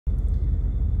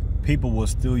People will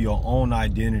steal your own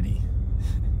identity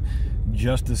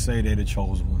just to say they're the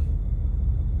chosen one.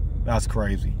 That's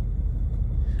crazy.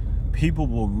 People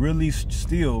will really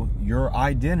steal your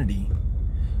identity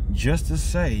just to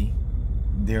say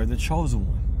they're the chosen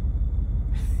one.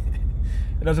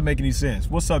 It doesn't make any sense.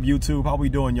 What's up, YouTube? How we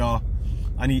doing, y'all?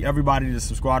 I need everybody to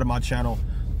subscribe to my channel.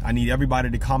 I need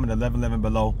everybody to comment 1111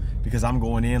 below, because I'm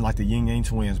going in like the Yin Yang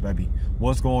twins, baby.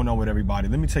 What's going on with everybody?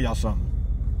 Let me tell y'all something.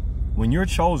 When you're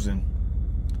chosen,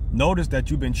 notice that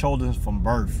you've been chosen from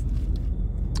birth,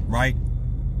 right?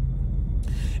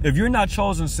 If you're not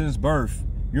chosen since birth,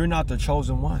 you're not the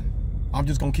chosen one. I'm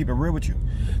just going to keep it real with you.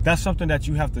 That's something that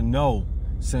you have to know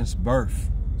since birth.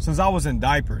 Since I was in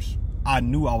diapers, I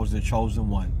knew I was the chosen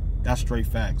one. That's straight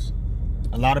facts.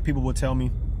 A lot of people would tell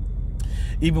me,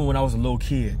 even when I was a little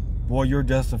kid, boy, you're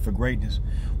destined for greatness.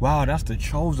 Wow, that's the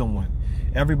chosen one.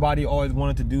 Everybody always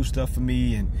wanted to do stuff for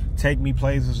me and take me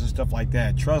places and stuff like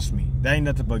that. Trust me, that ain't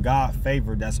nothing but God's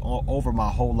favor that's all over my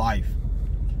whole life.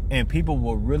 And people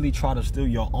will really try to steal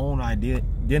your own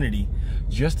identity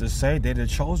just to say they're the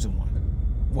chosen one.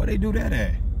 Where they do that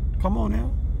at? Come on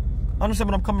now. Understand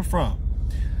what I'm coming from.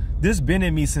 This been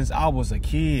in me since I was a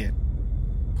kid.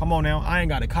 Come on now. I ain't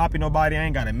got to copy nobody. I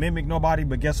ain't got to mimic nobody.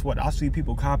 But guess what? I see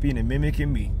people copying and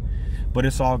mimicking me. But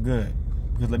it's all good.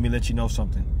 Because let me let you know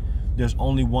something. There's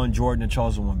only one Jordan, the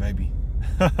chosen one, baby.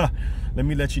 Let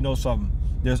me let you know something.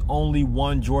 There's only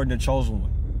one Jordan, the chosen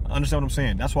one. Understand what I'm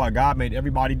saying? That's why God made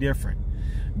everybody different.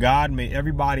 God made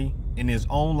everybody in his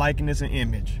own likeness and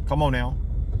image. Come on now.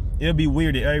 It'd be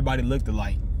weird if everybody looked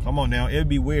alike. Come on now. It'd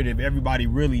be weird if everybody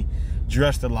really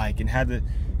dressed alike and had the,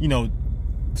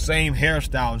 same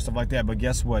hairstyle and stuff like that. But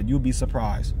guess what? You'll be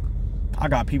surprised. I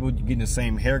got people getting the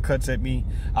same haircuts at me.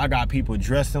 I got people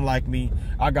dressing like me.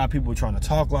 I got people trying to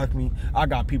talk like me. I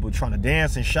got people trying to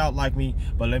dance and shout like me.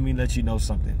 But let me let you know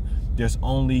something. There's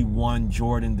only one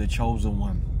Jordan, the chosen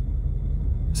one.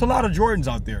 It's a lot of Jordans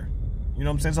out there. You know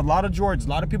what I'm saying? It's a lot of Jordans. A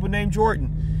lot of people named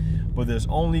Jordan. But there's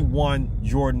only one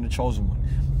Jordan, the chosen one.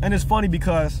 And it's funny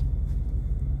because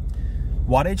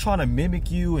while they trying to mimic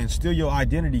you and steal your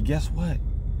identity, guess what?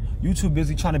 You too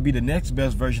busy trying to be the next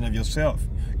best version of yourself.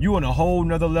 You on a whole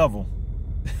nother level.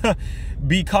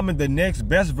 Becoming the next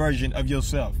best version of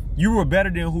yourself. You were better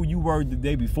than who you were the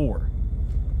day before.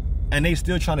 And they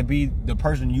still trying to be the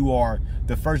person you are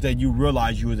the first day you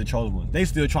realize you was the chosen one. They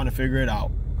still trying to figure it out.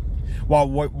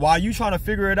 While you trying to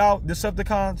figure it out,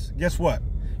 Decepticons, guess what?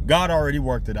 God already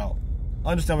worked it out.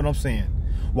 Understand what I'm saying?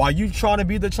 While you trying to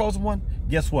be the chosen one,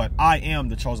 guess what? I am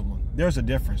the chosen one. There's a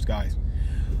difference, guys.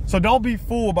 So don't be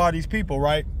fooled by these people,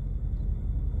 right?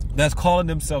 That's calling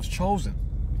themselves chosen.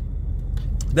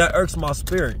 That irks my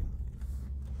spirit.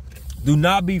 Do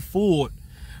not be fooled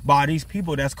by these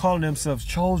people that's calling themselves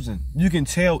chosen. You can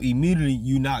tell immediately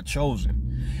you're not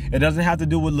chosen. It doesn't have to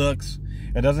do with looks.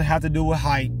 It doesn't have to do with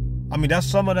height. I mean,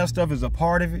 some of that stuff is a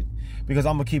part of it, because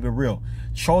I'm going to keep it real.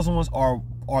 Chosen ones are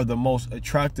the most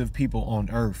attractive people on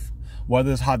earth.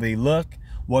 Whether it's how they look,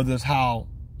 whether it's how,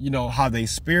 how their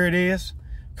spirit is.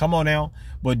 Come on now.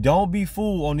 But don't be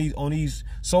fooled on these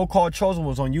so-called chosen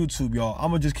ones on YouTube, y'all.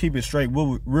 I'm going to just keep it straight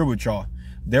real with y'all.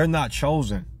 They're not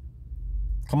chosen.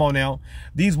 Come on now.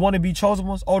 These wannabe chosen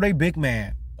ones, oh, they big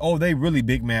mad. Oh, they really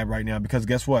big mad right now, because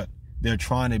guess what? They're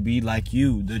trying to be like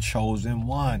you, the chosen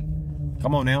one.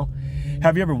 Come on now.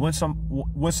 Have you ever went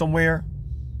somewhere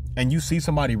and you see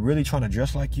somebody really trying to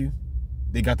dress like you?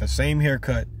 They got the same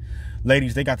haircut.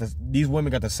 Ladies, these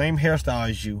women got the same hairstyle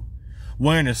as you.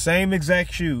 Wearing the same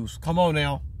exact shoes. Come on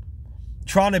now.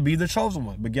 Trying to be the chosen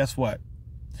one. But guess what?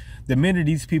 The minute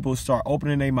these people start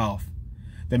opening their mouth,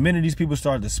 the minute these people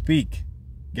start to speak,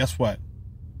 guess what?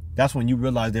 That's when you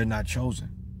realize they're not chosen.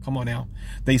 Come on now.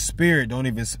 Their spirit don't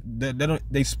even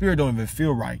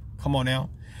feel right. Come on now.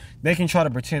 They can try to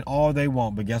pretend all they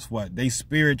want, but guess what? They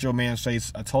spiritual man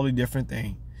says a totally different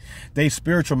thing. They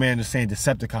spiritual man is saying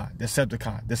Decepticon,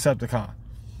 Decepticon, Decepticon.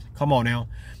 Come on now.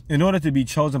 In order to be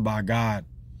chosen by God,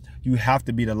 you have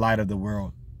to be the light of the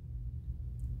world.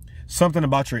 Something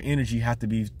about your energy has to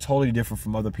be totally different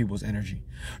from other people's energy.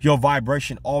 Your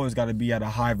vibration always got to be at a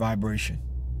high vibration.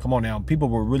 Come on now. People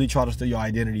will really try to steal your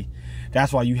identity.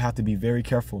 That's why you have to be very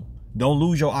careful. Don't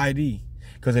lose your ID.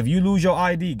 Because if you lose your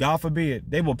ID, God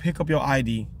forbid, they will pick up your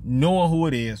ID, knowing who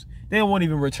it is. They won't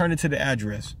even return it to the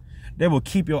address. They will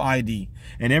keep your ID.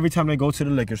 And every time they go to the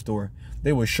liquor store,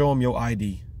 they will show them your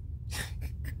ID.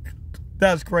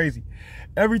 That's crazy.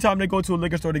 Every time they go to a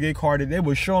liquor store to get carded, they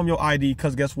will show them your ID,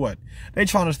 because guess what? They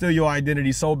trying to steal your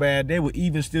identity so bad, they will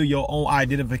even steal your own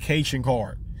identification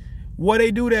card. Where they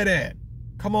do that at?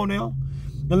 Come on now.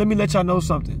 Now let me let y'all know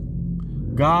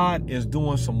something. God is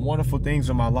doing some wonderful things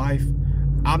in my life.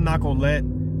 I'm not going to let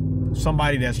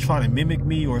somebody that's trying to mimic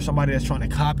me or somebody that's trying to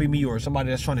copy me or somebody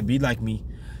that's trying to be like me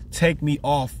take me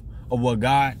off of what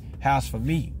God has for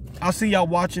me. I see y'all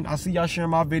watching. I see y'all sharing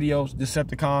my videos,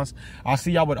 Decepticons. I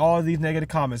see y'all with all these negative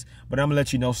comments, but I'm going to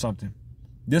let you know something.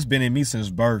 This been in me since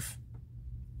birth.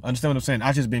 Understand what I'm saying?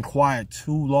 I just been quiet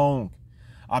too long.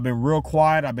 I've been real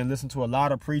quiet. I've been listening to a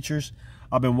lot of preachers.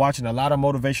 I've been watching a lot of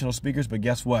motivational speakers, but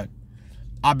guess what?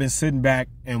 I've been sitting back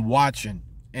and watching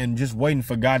and just waiting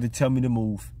for God to tell me to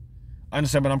move.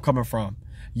 Understand where I'm coming from?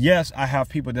 Yes, I have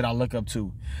people that I look up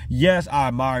to. Yes, I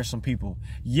admire some people.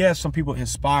 Yes, some people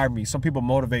inspire me. Some people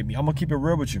motivate me. I'm going to keep it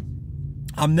real with you.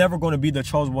 I'm never going to be the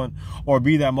chosen one or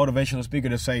be that motivational speaker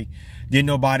to say, did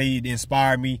nobody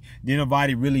inspire me? Did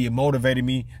nobody really motivated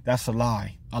me? That's a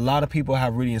lie. A lot of people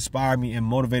have really inspired me and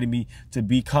motivated me to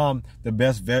become the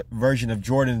best version of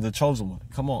Jordan, the chosen one.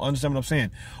 Come on, understand what I'm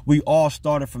saying? We all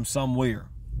started from somewhere.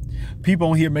 People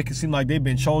on here make it seem like they've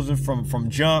been chosen from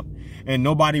jump and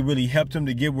nobody really helped them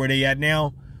to get where they at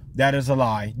now. That is a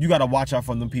lie. You got to watch out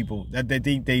from them people that they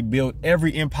think they build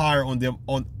every empire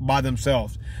by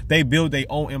themselves. They build their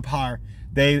own empire.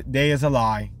 They is a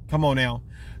lie. Come on now.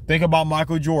 Think about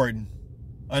Michael Jordan.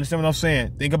 Understand what I'm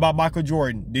saying? Think about Michael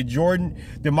Jordan.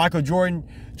 Did Michael Jordan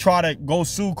try to go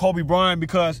sue Kobe Bryant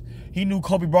because he knew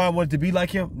Kobe Bryant wanted to be like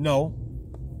him? No.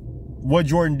 What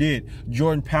Jordan did,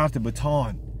 Jordan passed the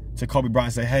baton to Kobe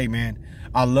Bryant and say, hey man,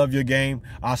 I love your game.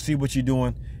 I see what you're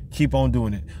doing. Keep on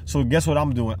doing it. So guess what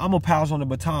I'm doing? I'm going to pass on the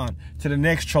baton to the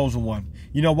next chosen one.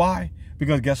 You know why?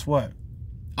 Because guess what?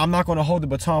 I'm not going to hold the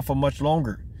baton for much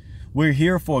longer. We're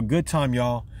here for a good time,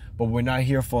 y'all, but we're not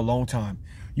here for a long time.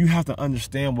 You have to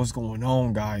understand what's going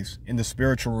on, guys, in the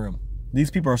spiritual realm.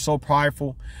 These people are so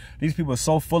prideful. These people are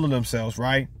so full of themselves,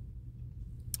 right?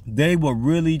 They will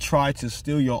really try to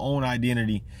steal your own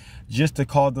identity just to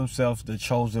call themselves the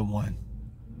chosen one.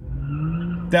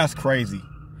 That's crazy.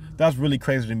 That's really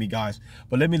crazy to me, guys.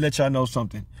 But let me let y'all know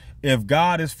something. If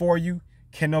God is for you,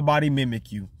 can nobody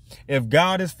mimic you? If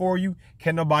God is for you,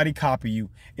 can nobody copy you?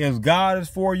 If God is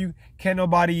for you, can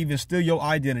nobody even steal your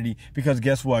identity? Because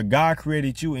guess what? God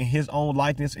created you in his own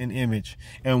likeness and image.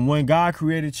 And when God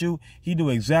created you, he knew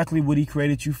exactly what he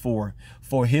created you for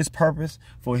his purpose,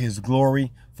 for his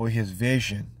glory, for his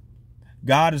vision.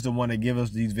 God is the one that gives us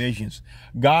these visions.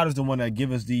 God is the one that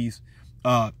gives us these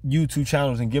YouTube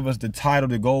channels and give us the title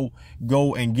to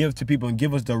go and give to people and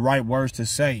give us the right words to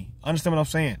say. Understand what I'm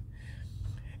saying?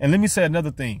 And let me say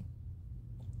another thing.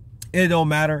 It don't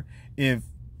matter if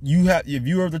you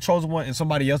are the chosen one and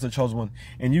somebody else the chosen one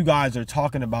and you guys are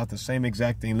talking about the same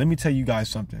exact thing. Let me tell you guys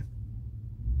something.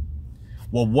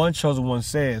 What one chosen one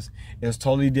says is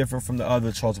totally different from the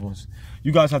other chosen ones.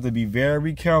 You guys have to be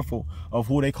very careful of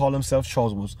who they call themselves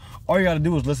chosen ones. All you got to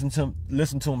do is listen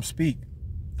to them speak.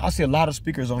 I see a lot of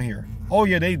speakers on here. Oh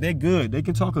yeah, they good. They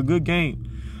can talk a good game.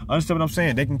 Understand what I'm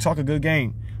saying? They can talk a good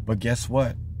game. But guess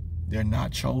what? They're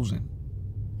not chosen.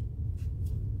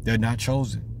 They're not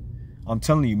chosen. I'm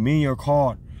telling you, many are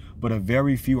called, but a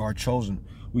very few are chosen.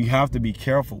 We have to be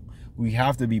careful. We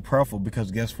have to be prayerful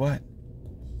because guess what?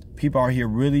 People are here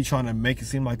really trying to make it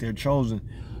seem like they're chosen,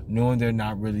 knowing they're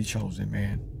not really chosen,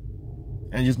 man.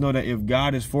 And just know that if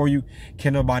God is for you,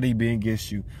 can nobody be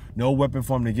against you. No weapon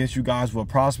formed against you guys will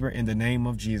prosper in the name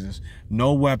of Jesus.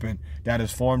 No weapon that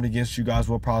is formed against you guys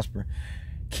will prosper.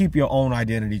 Keep your own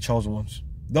identity, chosen ones.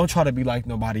 Don't try to be like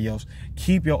nobody else.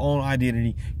 Keep your own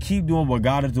identity. Keep doing what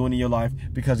God is doing in your life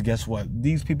because guess what?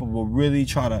 These people will really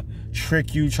try to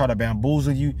trick you, try to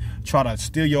bamboozle you, try to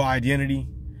steal your identity.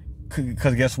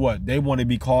 Because guess what? They want to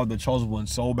be called the chosen one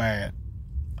so bad.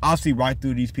 I'll see right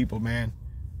through these people, man.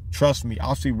 Trust me,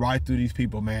 I'll see right through these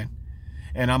people, man.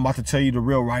 And I'm about to tell you the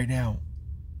real right now.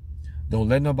 Don't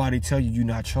let nobody tell you you're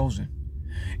not chosen.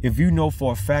 If you know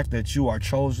for a fact that you are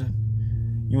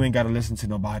chosen, you ain't got to listen to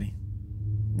nobody.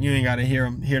 You ain't got to hear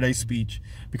their speech.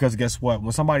 Because guess what?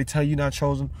 When somebody tell you not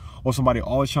chosen, or somebody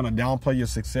always trying to downplay your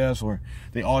success, or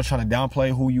they always trying to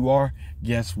downplay who you are,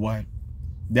 guess what?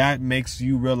 That makes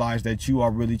you realize that you are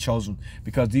really chosen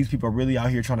because these people are really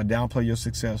out here trying to downplay your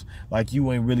success like you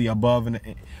ain't really above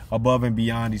and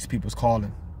beyond these people's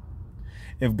calling.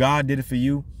 If God did it for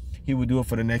you, he would do it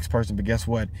for the next person. But guess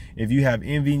what? If you have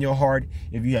envy in your heart,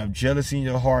 if you have jealousy in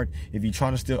your heart, if you're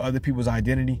trying to steal other people's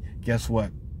identity, guess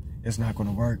what? It's not going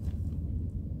to work.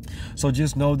 So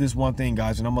just know this one thing,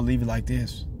 guys, and I'm going to leave it like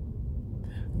this.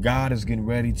 God is getting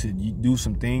ready to do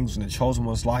some things in the chosen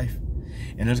one's life.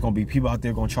 And there's going to be people out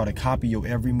there going to try to copy your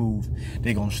every move.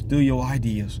 They're going to steal your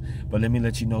ideas. But let me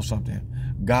let you know something.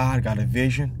 God got a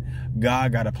vision.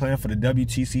 God got a plan for the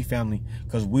W.T.C family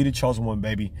because we the chosen one,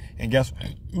 baby. And guess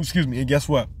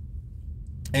what?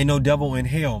 Ain't no devil in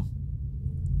hell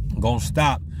gonna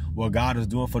stop what God is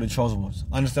doing for the chosen ones.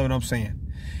 Understand what I'm saying?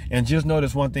 And just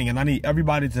notice one thing, and I need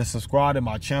everybody to subscribe to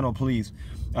my channel, please.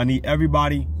 I need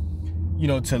everybody,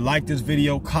 to like this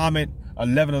video, comment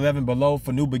 1111 below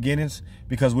for new beginnings,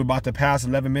 because we're about to pass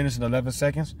 11 minutes and 11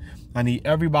 seconds. I need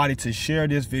everybody to share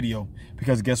this video,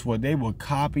 because guess what? They will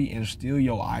copy and steal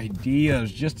your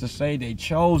ideas just to say they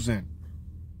chosen.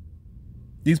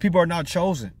 These people are not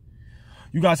chosen.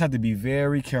 You guys have to be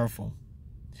very careful.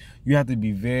 You have to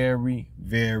be very,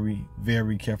 very,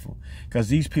 very careful, because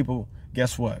these people,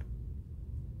 guess what?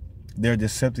 They're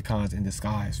Decepticons in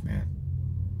disguise, man.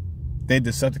 They're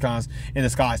Decepticons in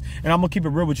disguise. And I'm going to keep it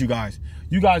real with you guys.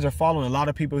 You guys are following a lot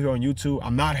of people here on YouTube.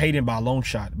 I'm not hating by a long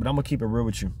shot, but I'm going to keep it real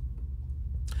with you.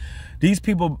 These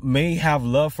people may have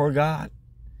love for God,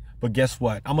 but guess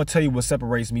what? I'm going to tell you what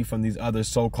separates me from these other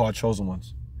so-called chosen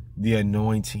ones. The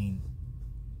anointing.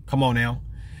 Come on now.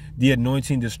 The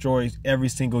anointing destroys every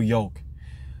single yoke.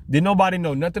 Did nobody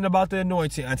know nothing about the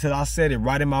anointing until I said it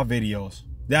right in my videos?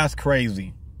 That's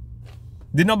crazy.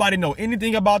 Did nobody know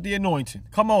anything about the anointing?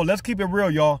 Come on, let's keep it real,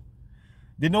 y'all.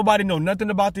 Did nobody know nothing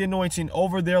about the anointing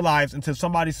over their lives until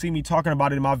somebody see me talking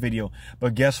about it in my video?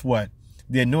 But guess what?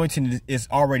 The anointing is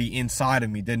already inside of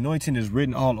me. The anointing is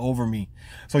written all over me.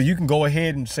 So you can go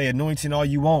ahead and say anointing all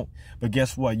you want, but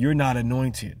guess what? You're not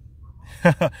anointed.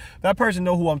 That person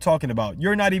know who I'm talking about.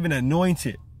 You're not even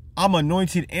anointed. I'm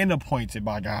anointed and appointed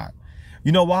by God.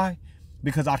 You know why?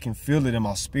 Because I can feel it in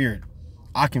my spirit.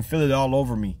 I can feel it all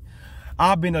over me.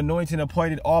 I've been anointed and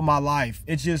appointed all my life.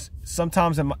 It's just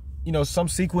sometimes in my, some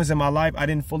sequence in my life I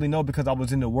didn't fully know, because I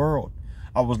was in the world.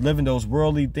 I was living those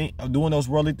worldly things, doing those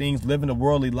worldly things, living a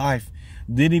worldly life.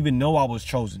 Didn't even know I was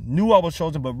chosen. Knew I was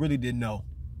chosen, but really didn't know.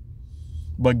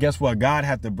 But guess what? God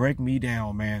had to break me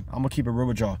down, man. I'm going to keep it real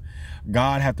with y'all.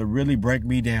 God had to really break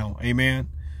me down. Amen.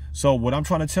 So what I'm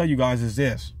trying to tell you guys is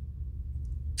this.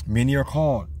 Many are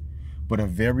called, but a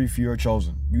very few are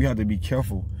chosen. You have to be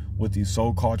careful with these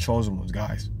so-called chosen ones,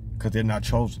 guys, because they're not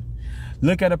chosen.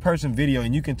 Look at a person's video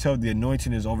and you can tell the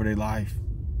anointing is over their life.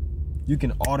 You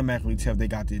can automatically tell they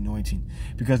got the anointing,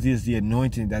 because it is the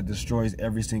anointing that destroys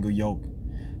every single yoke.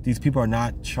 These people are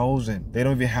not chosen. They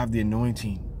don't even have the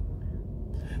anointing.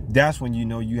 That's when you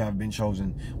know you have been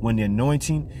chosen, when the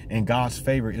anointing and God's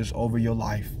favor is over your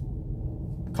life.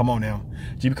 Come on now.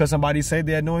 Just because somebody say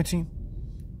they're anointing,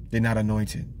 they're not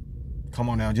anointed. Come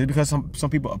on now. Just because some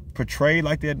people are portrayed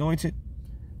like they're anointed,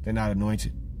 they're not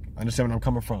anointed. Understand where I'm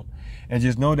coming from? And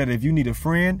just know that if you need a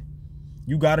friend,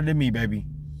 you got it in me, baby.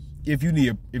 If you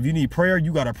need prayer,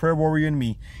 you got a prayer warrior in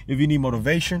me. If you need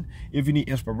motivation, if you need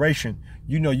inspiration,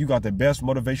 you know you got the best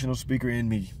motivational speaker in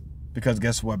me. Because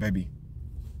guess what, baby?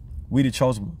 We the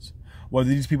chosen ones. Whether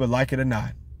these people like it or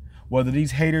not, whether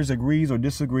these haters agrees or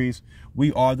disagrees,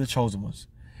 we are the chosen ones.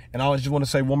 And I just want to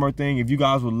say one more thing. If you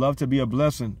guys would love to be a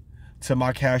blessing to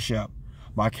my Cash App,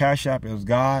 my Cash App is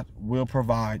God Will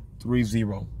Provide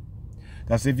 30.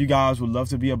 That's if you guys would love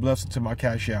to be a blessing to my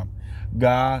Cash App.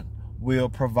 God Will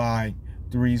Provide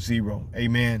 30.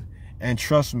 Amen. And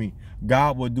trust me,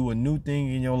 God will do a new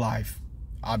thing in your life.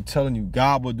 I'm telling you,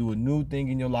 God will do a new thing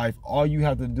in your life. All you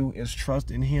have to do is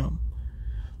trust in him.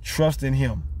 Trust in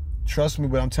him. Trust me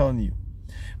what I'm telling you.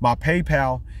 My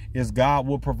PayPal is God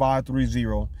Will Provide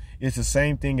 30. It's the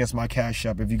same thing as my Cash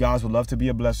App. If you guys would love to be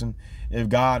a blessing, if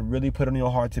God really put it on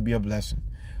your heart to be a blessing,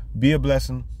 be a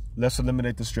blessing. Let's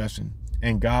eliminate the stressing,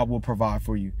 and God will provide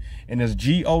for you. And it's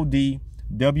GODWILLPROVIDE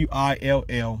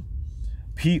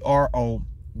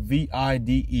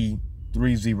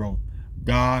 30.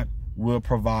 God will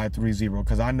provide 30,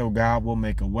 because I know God will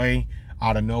make a way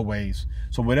out of no ways.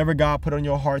 So whatever God put on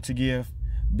your heart to give,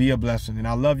 be a blessing. And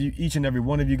I love you, each and every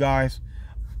one of you guys.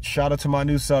 Shout out to my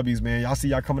new subbies, man. Y'all see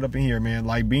y'all coming up in here, man,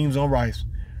 like beans on rice.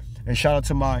 And shout out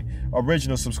to my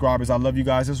original subscribers. I love you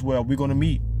guys as well. We're going to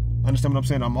meet. Understand what I'm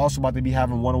saying? I'm also about to be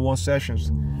having one-on-one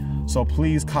sessions. So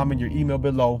please comment your email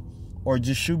below, or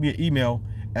just shoot me an email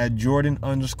at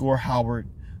Jordan_Howard,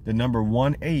 the number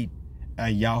 18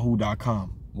 at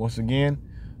yahoo.com. Once again,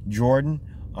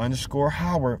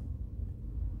 Jordan_Howard,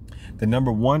 the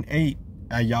number 18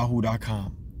 at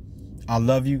yahoo.com. I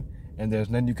love you, and there's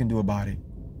nothing you can do about it.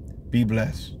 Be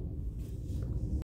blessed.